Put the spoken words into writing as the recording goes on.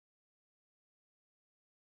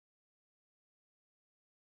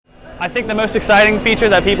I think the most exciting feature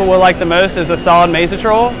that people will like the most is the solid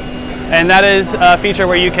Mazatrol, and that is a feature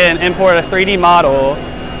where you can import a 3D model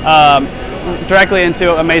directly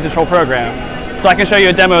into a Mazatrol program. So I can show you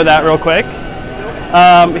a demo of that real quick.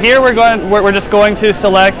 Here we're just going to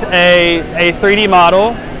select a 3D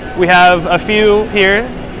model. We have a few here,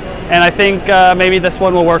 and I think maybe this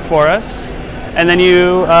one will work for us. And then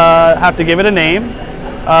you have to give it a name.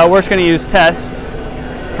 We're just going to use test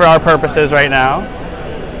for our purposes right now.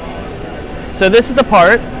 So this is the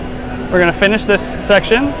part. We're going to finish this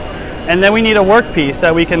section, and then we need a workpiece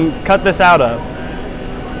that we can cut this out of.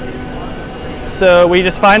 So we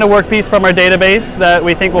just find a workpiece from our database that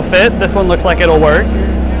we think will fit. This one looks like it'll work.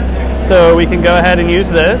 So we can go ahead and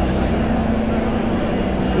use this.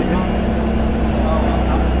 Let's see.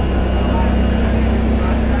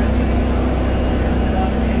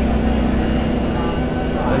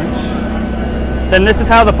 Then this is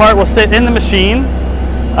how the part will sit in the machine.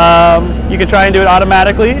 You can try and do it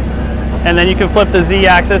automatically, and then you can flip the Z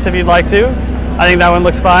axis if you'd like to. I think that one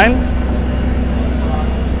looks fine.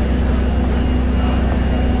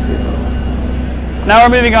 Now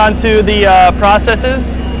we're moving on to the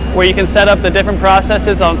processes, where you can set up the different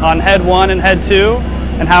processes on head 1 and head 2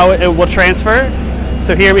 and how it will transfer.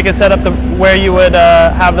 So here we can set up where you would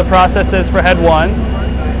have the processes for head 1,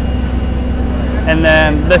 and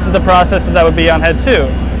then this is the processes that would be on head 2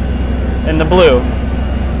 in the blue.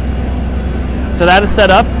 So that is set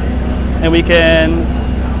up, and we can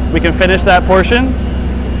finish that portion.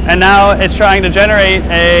 And now it's trying to generate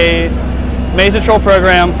a Mazatrol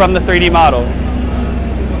program from the 3D model.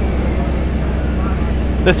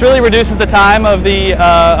 This really reduces the time of the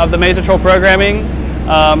Mazatrol programming.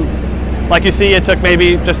 Like you see, it took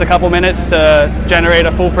maybe just a couple minutes to generate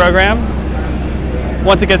a full program.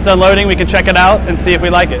 Once it gets done loading, we can check it out and see if we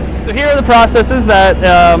like it. So here are the processes that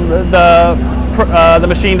the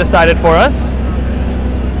machine decided for us.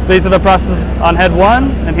 These are the processes on head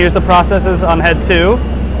 1, and here's the processes on head 2.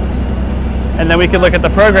 And then we can look at the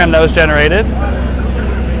program that was generated.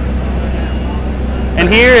 And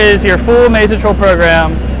here is your full Mazatrol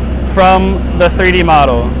program from the 3D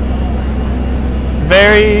model.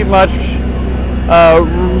 Very much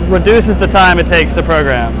reduces the time it takes to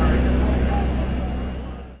program.